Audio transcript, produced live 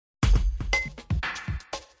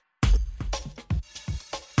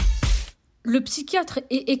Le psychiatre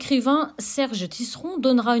et écrivain Serge Tisseron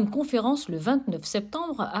donnera une conférence le 29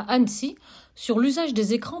 septembre à Annecy sur l'usage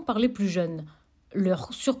des écrans par les plus jeunes.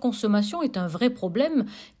 Leur surconsommation est un vrai problème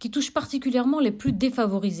qui touche particulièrement les plus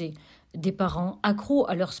défavorisés. Des parents accros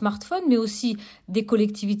à leur smartphone, mais aussi des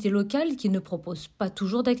collectivités locales qui ne proposent pas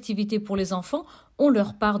toujours d'activités pour les enfants, ont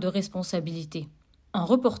leur part de responsabilité. Un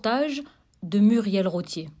reportage de Muriel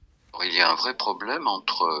Rottier. Il y a un vrai problème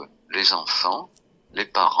entre les enfants, les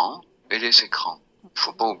parents et les écrans. Il ne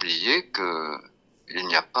faut pas oublier qu'il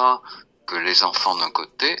n'y a pas que les enfants d'un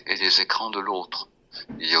côté et les écrans de l'autre.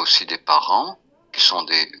 Il y a aussi des parents qui sont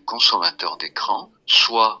des consommateurs d'écrans,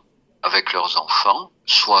 soit avec leurs enfants,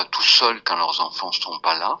 soit tout seuls quand leurs enfants ne sont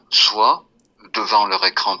pas là, soit devant leur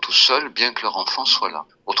écran tout seul, bien que leur enfant soit là.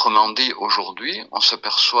 Autrement dit, aujourd'hui, on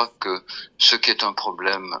s'aperçoit que ce qui est un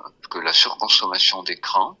problème, que la surconsommation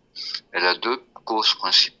d'écran, elle a deux causes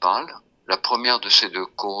principales. La première de ces deux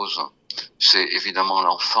causes, c'est évidemment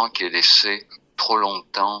l'enfant qui est laissé trop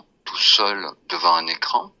longtemps tout seul devant un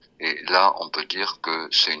écran. Et là, on peut dire que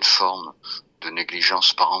c'est une forme de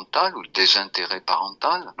négligence parentale ou de désintérêt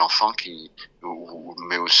parental, l'enfant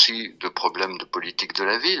mais aussi de problèmes de politique de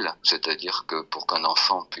la ville. C'est-à-dire que pour qu'un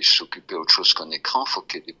enfant puisse s'occuper autre chose qu'un écran, il faut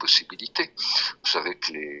qu'il y ait des possibilités. Vous savez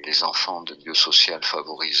que les enfants de milieu social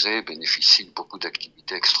favorisés bénéficient de beaucoup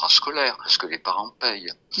d'activités extrascolaires, parce que les parents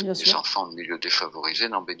payent. Les enfants de milieu défavorisés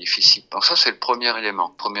n'en bénéficient pas. Donc ça, c'est le premier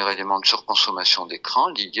élément. Premier élément de surconsommation d'écran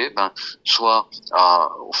lié, soit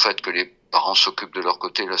au fait que les parents s'occupent de leur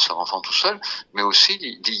côté et laissent leur enfant tout seul, mais aussi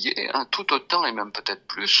lié tout autant et même peut-être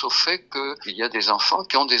plus au fait qu'il y a des enfants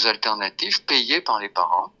qui ont des alternatives payées par les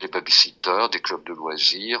parents, des babysitters, des clubs de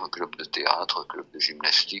loisirs, clubs de théâtre, clubs de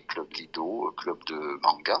gymnastique, clubs d'ido, clubs de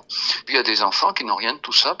manga. Puis il y a des enfants qui n'ont rien de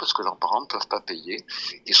tout ça parce que leurs parents ne peuvent pas payer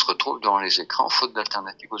et qui se retrouvent devant les écrans faute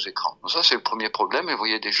d'alternatives aux écrans. Donc ça, c'est le premier problème et vous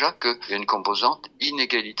voyez déjà qu'il y a une composante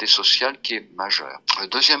inégalité sociale qui est majeure. Le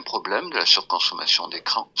deuxième problème de la surconsommation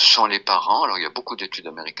d'écran, ce sont les parents. Alors il y a beaucoup d'études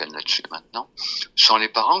américaines là-dessus maintenant, sont les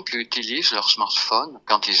parents qui utilisent leur smartphone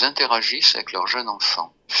quand ils interagissent avec leur jeune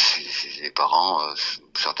enfant. Les parents,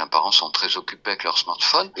 certains parents sont très occupés avec leur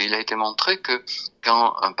smartphone et il a été montré que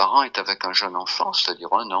quand un parent est avec un jeune enfant,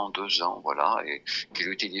 c'est-à-dire 1 an, 2 ans, voilà, et qu'il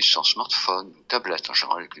utilise son smartphone, une tablette en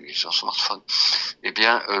général, qu'il utilise son smartphone, eh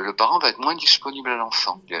bien, le parent va être moins disponible à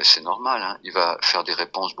l'enfant. C'est normal, hein. Il va faire des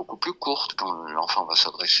réponses beaucoup plus courtes quand l'enfant va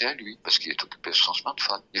s'adresser à lui, parce qu'il est occupé de son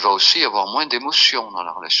smartphone. Il va aussi avoir moins d'émotions dans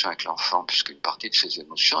la relation avec l'enfant, puisqu'une partie de ses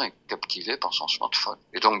émotions est captivée par son smartphone.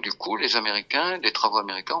 Et donc, du coup, les travaux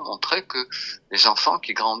américains ont montré que les enfants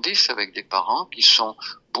qui grandissent avec des parents qui sont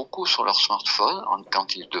beaucoup sur leur smartphone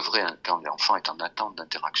quand l'enfant est en attente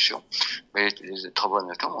d'interaction. Mais les travaux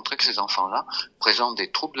américains ont montré que ces enfants-là présentent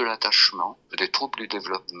des troubles de l'attachement, des troubles du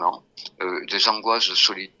développement, des angoisses de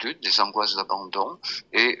solitude, des angoisses d'abandon,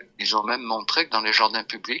 et ils ont même montré que dans les jardins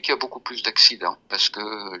publics, il y a beaucoup plus d'accidents parce que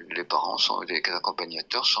les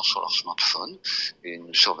accompagnateurs sont sur leur smartphone et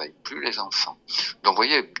ne surveillent plus les enfants. Donc, vous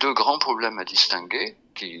voyez, deux grands problèmes à distinguer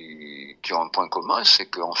qui ont un point commun, c'est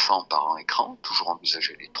que enfant, parent, écran, toujours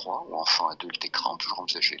envisager les trois, ou enfant, adulte, écran, toujours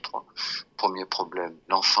envisager les trois. Premier problème,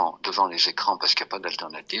 l'enfant devant les écrans parce qu'il n'y a pas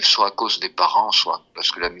d'alternative, soit à cause des parents, soit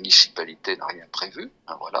parce que la municipalité n'a rien prévu,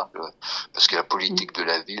 parce que la politique de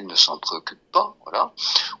la ville ne s'en préoccupe pas, voilà.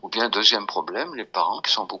 Ou bien deuxième problème, les parents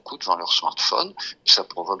qui sont beaucoup devant leur smartphone, ça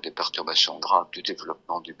provoque des perturbations graves du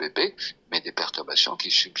développement du bébé, mais des perturbations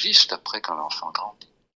qui subsistent après quand l'enfant grandit.